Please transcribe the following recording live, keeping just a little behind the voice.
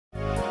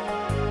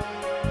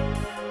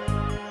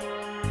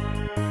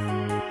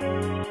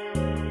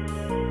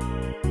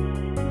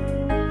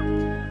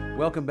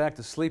Welcome back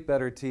to Sleep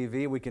Better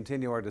TV. We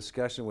continue our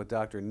discussion with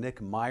Dr.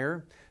 Nick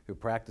Meyer, who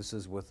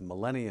practices with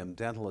Millennium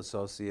Dental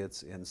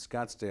Associates in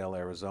Scottsdale,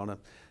 Arizona.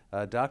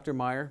 Dr.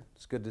 Meyer,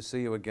 it's good to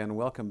see you again.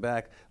 Welcome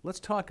back. Let's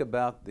talk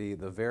about the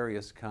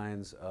various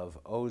kinds of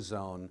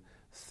ozone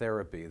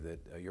therapy that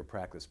your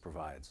practice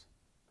provides.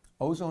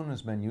 Ozone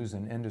has been used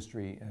in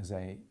industry as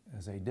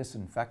a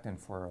disinfectant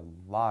for a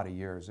lot of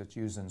years. It's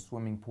used in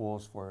swimming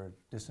pools for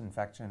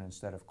disinfection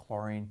instead of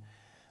chlorine.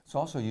 It's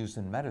also used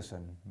in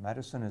medicine.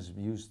 Medicine has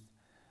used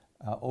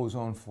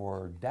ozone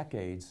for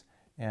decades,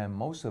 and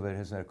most of it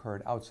has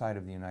occurred outside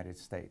of the United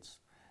States.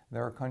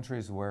 There are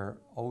countries where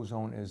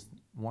ozone is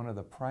one of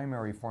the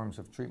primary forms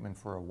of treatment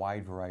for a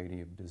wide variety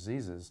of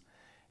diseases,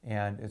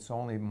 and it's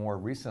only more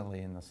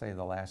recently, in say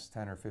the last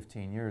 10 or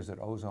 15 years, that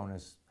ozone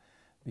has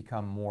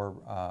become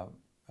more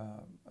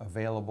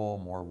available,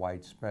 more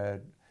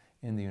widespread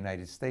in the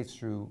United States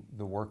through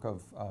the work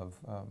of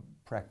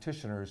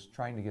practitioners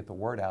trying to get the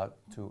word out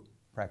to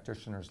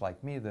practitioners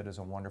like me that is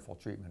a wonderful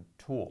treatment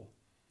tool.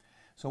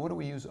 So what do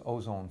we use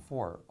ozone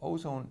for?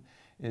 Ozone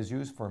is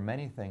used for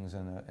many things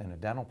in a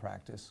dental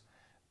practice.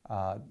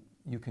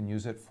 You can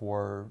use it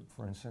for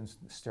instance,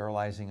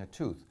 sterilizing a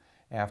tooth.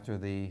 After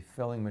the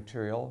filling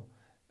material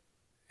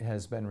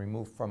has been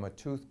removed from a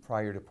tooth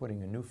prior to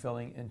putting a new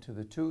filling into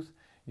the tooth,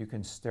 you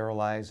can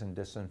sterilize and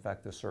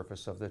disinfect the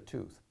surface of the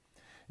tooth.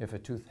 If a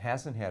tooth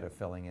hasn't had a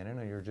filling in it,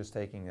 or you're just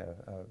taking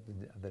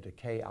the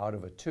decay out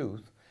of a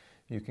tooth,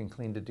 you can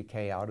clean the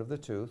decay out of the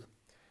tooth,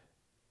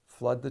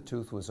 flood the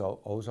tooth with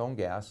ozone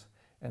gas,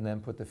 and then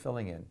put the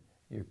filling in.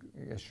 You're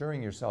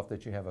assuring yourself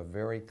that you have a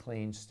very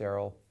clean,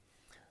 sterile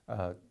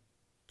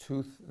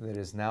tooth that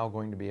is now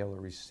going to be able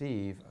to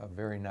receive a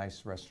very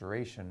nice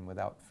restoration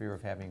without fear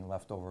of having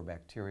leftover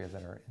bacteria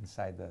that are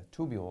inside the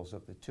tubules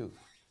of the tooth.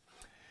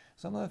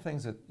 Some of the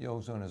things that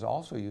ozone is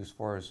also used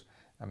for is,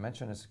 I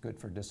mentioned it's good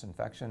for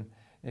disinfection.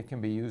 It can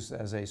be used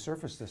as a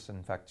surface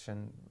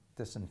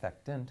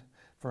disinfectant,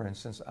 for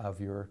instance,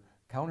 of your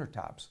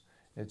countertops.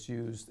 It's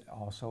used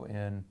also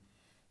in,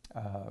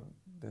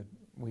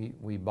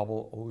 we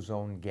bubble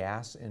ozone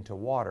gas into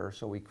water,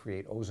 so we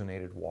create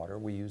ozonated water.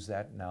 We use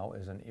that now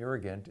as an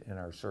irrigant in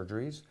our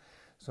surgeries,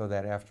 so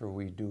that after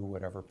we do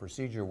whatever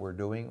procedure we're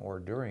doing,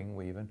 or during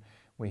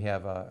we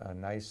have a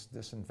nice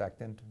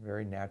disinfectant,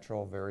 very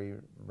natural, very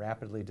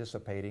rapidly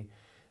dissipating,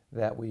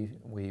 that we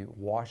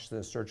wash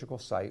the surgical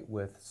site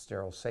with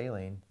sterile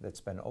saline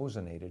that's been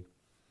ozonated.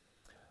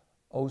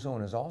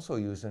 Ozone is also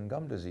used in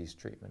gum disease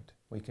treatment.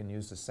 We can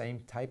use the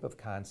same type of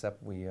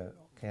concept. We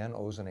can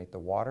ozonate the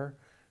water,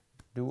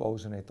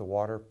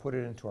 put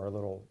it into our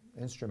little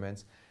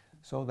instruments,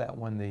 so that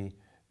when the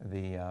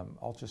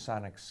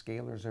ultrasonic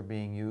scalers are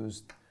being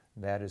used,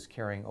 that is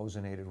carrying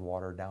ozonated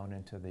water down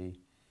into the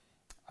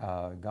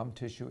gum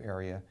tissue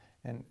area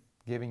and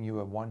giving you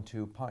a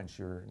 1-2 punch.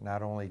 You're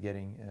not only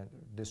getting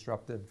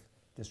disrupting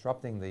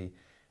the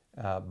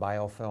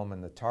biofilm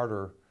and the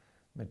tartar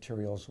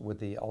materials with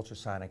the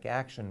ultrasonic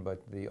action,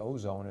 but the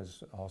ozone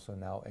is also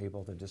now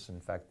able to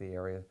disinfect the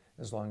area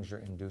as long as you're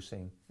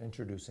introducing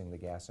the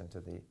gas into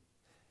the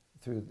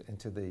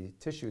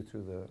tissue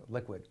through the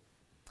liquid.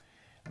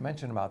 I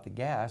mentioned about the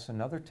gas.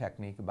 Another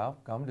technique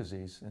about gum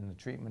disease and the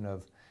treatment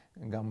of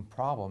gum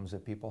problems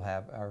that people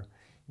have are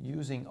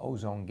using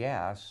ozone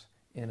gas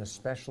in a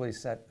specially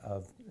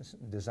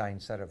designed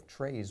set of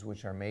trays,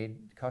 which are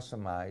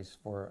customized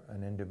for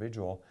an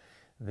individual.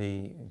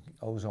 The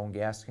ozone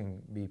gas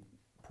can be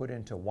put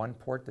into one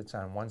port that's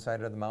on one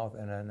side of the mouth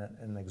and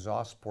an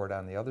exhaust port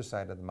on the other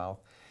side of the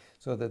mouth,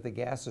 so that the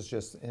gas is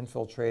just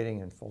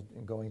infiltrating and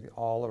going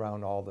all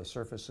around all the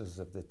surfaces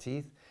of the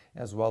teeth,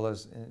 as well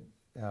as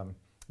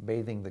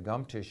bathing the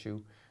gum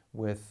tissue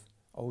with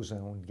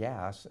ozone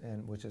gas,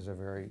 which is a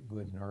very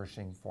good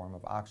nourishing form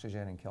of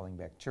oxygen and killing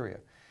bacteria.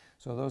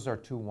 So those are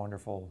two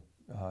wonderful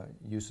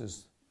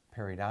uses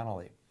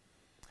periodontally.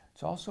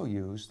 It's also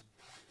used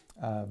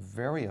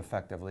very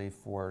effectively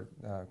for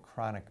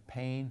chronic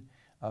pain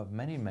of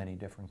many, many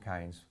different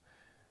kinds.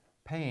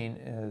 Pain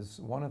is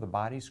one of the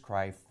body's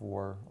cry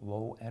for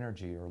low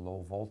energy or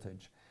low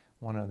voltage.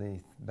 One of the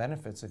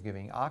benefits of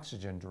giving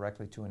oxygen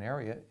directly to an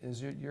area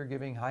is you're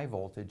giving high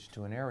voltage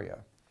to an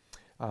area.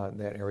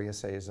 That area,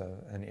 say, is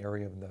an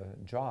area of the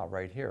jaw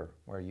right here,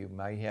 where you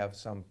might have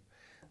some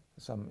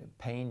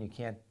pain. You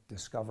can't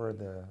discover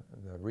the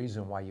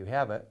reason why you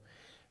have it.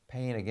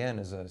 Pain, again,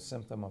 is a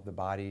symptom of the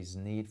body's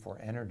need for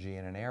energy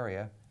in an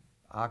area.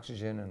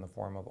 Oxygen in the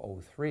form of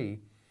O3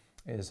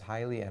 is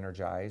highly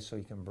energized, so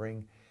you can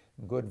bring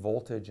good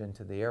voltage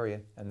into the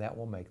area, and that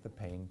will make the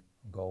pain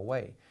go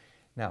away.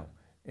 Now,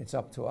 it's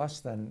up to us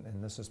then,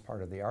 and this is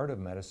part of the art of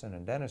medicine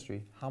and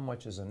dentistry, how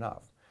much is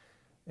enough?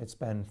 It's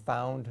been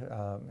found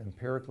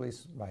empirically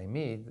by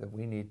me that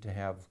we need to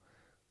have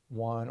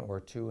 1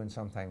 or 2 and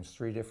sometimes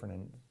 3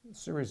 different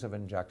series of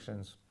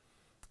injections.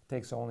 It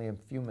takes only a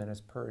few minutes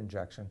per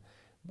injection,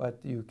 but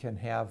you can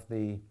have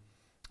the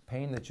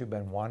pain that you've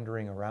been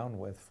wandering around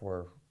with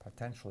for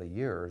potentially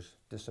years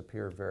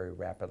disappear very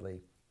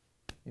rapidly.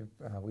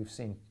 We've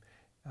seen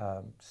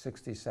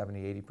 60,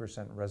 70,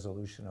 80%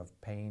 resolution of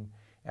pain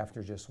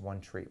after just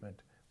one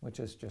treatment, which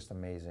is just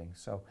amazing.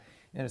 So,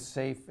 and it's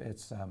safe.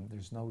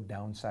 There's no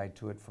downside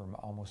to it for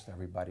almost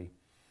everybody.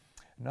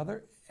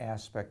 Another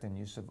aspect and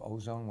use of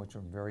ozone, which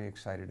I'm very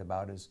excited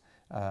about, is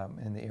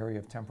in the area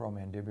of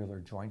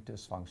temporomandibular joint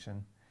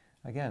dysfunction.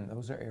 Again,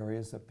 those are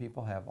areas that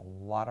people have a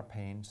lot of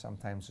pain.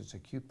 Sometimes it's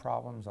acute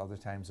problems, other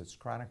times it's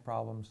chronic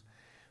problems.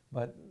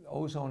 But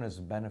ozone is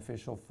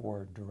beneficial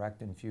for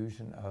direct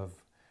infusion of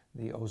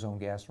the ozone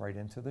gas right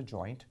into the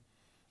joint.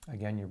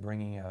 Again, you're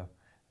bringing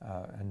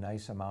a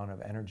nice amount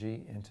of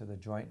energy into the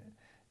joint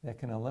that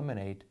can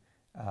eliminate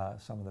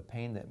some of the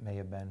pain that may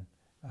have been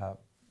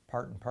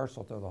part and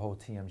parcel to the whole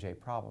TMJ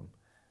problem.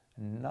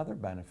 Another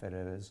benefit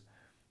is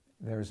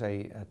there's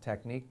a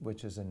technique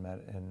which is in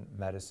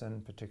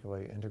medicine,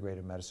 particularly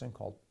integrated medicine,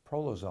 called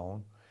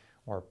prolozone,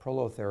 or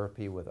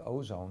prolotherapy with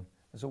ozone,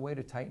 as a way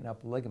to tighten up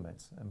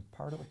ligaments. And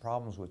part of the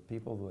problems with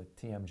people with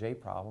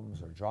TMJ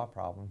problems or jaw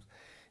problems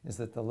is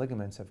that the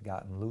ligaments have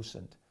gotten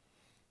loosened.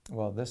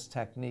 Well, this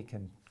technique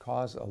can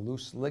cause a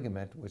loose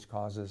ligament, which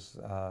causes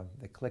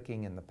the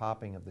clicking and the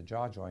popping of the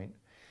jaw joint,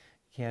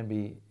 can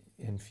be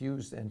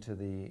infused into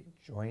the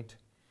joint,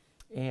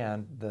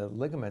 and the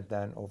ligament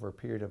then, over a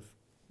period of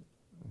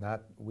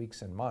not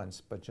weeks and months,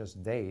 but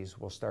just days,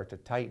 will start to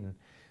tighten,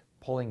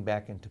 pulling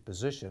back into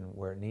position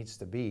where it needs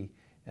to be,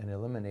 and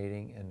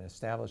eliminating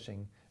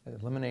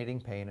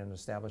pain and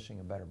establishing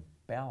a better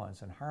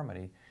balance and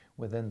harmony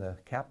within the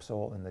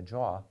capsule and the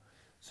jaw,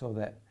 so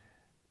that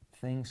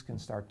things can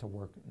start to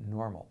work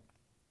normal.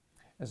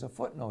 As a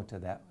footnote to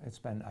that, it's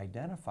been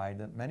identified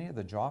that many of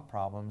the jaw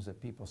problems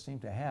that people seem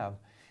to have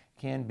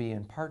can be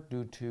in part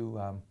due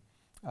to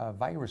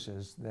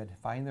viruses that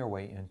find their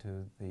way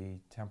into the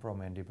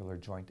temporomandibular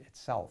joint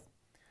itself.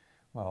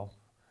 Well,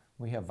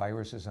 we have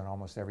viruses in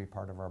almost every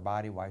part of our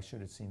body. Why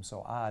should it seem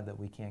so odd that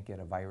we can't get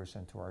a virus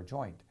into our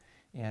joint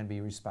and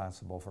be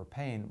responsible for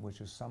pain,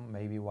 which is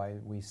maybe why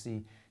we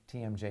see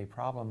TMJ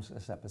problems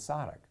as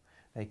episodic.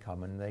 They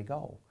come and they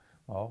go.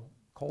 Well,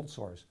 cold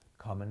sores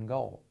come and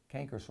go.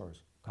 Canker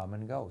sores come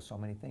and go. So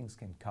many things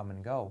can come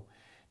and go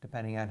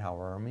depending on how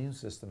our immune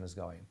system is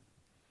going.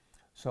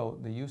 So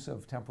the use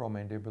of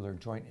temporomandibular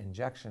joint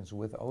injections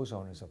with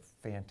ozone is a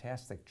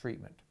fantastic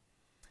treatment.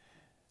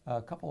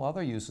 A couple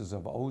other uses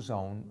of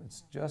ozone,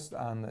 it's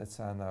on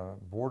the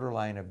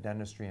borderline of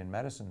dentistry and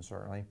medicine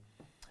certainly,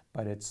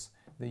 but it's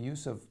the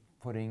use of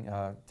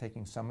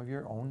taking some of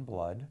your own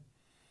blood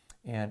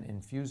and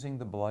infusing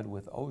the blood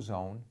with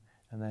ozone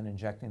and then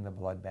injecting the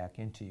blood back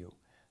into you.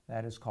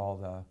 That is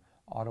called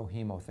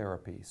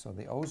autohemotherapy. So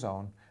the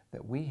ozone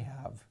that we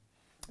have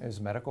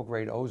is medical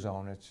grade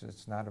ozone.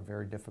 It's not a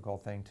very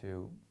difficult thing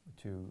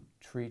to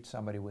treat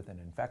somebody with an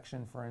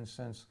infection, for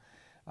instance,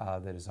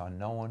 that is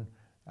unknown,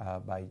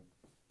 by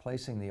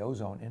placing the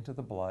ozone into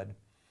the blood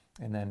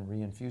and then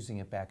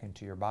reinfusing it back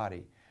into your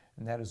body.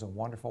 And that is a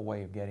wonderful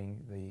way of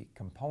getting the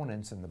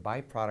components and the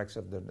byproducts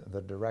of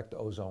the direct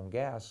ozone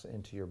gas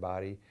into your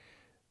body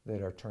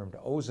that are termed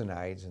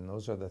ozonides, and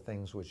those are the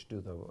things which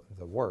do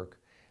the work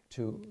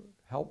to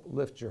help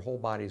lift your whole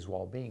body's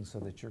well-being so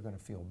that you're going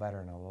to feel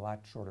better in a lot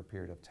shorter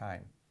period of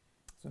time.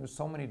 So there's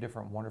so many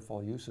different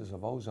wonderful uses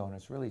of ozone.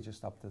 It's really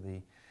just up to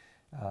the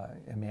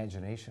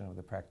imagination of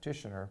the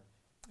practitioner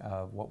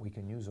of what we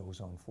can use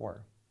ozone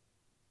for.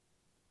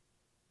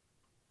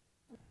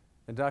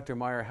 And Dr.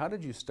 Meyer, how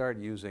did you start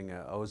using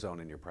ozone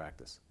in your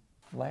practice?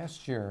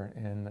 Last year,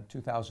 in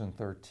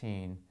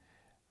 2013,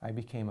 I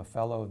became a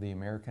fellow of the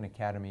American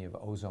Academy of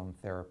Ozone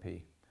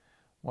Therapy.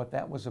 What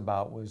that was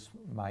about was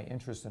my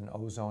interest in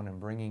ozone and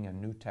bringing a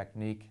new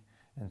technique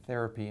and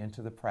therapy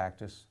into the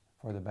practice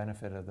for the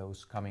benefit of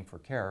those coming for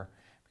care,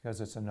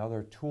 because it's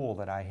another tool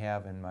that I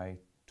have in my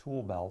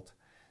tool belt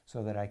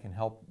so that I can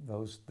help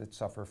those that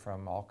suffer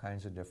from all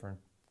kinds of different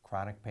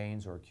chronic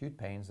pains or acute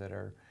pains that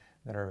are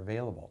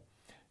available.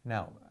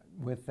 Now,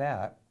 with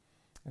that,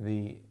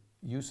 the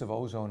use of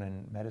ozone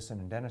in medicine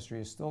and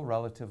dentistry is still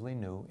relatively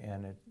new,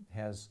 and it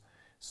has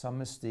some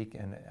mystique,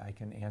 and I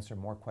can answer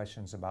more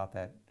questions about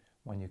that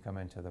when you come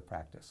into the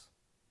practice.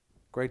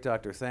 Great,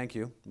 Doctor. Thank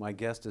you. My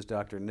guest is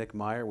Dr. Nick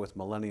Meyer with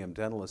Millennium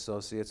Dental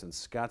Associates in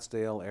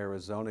Scottsdale,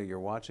 Arizona. You're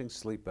watching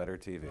Sleep Better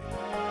TV.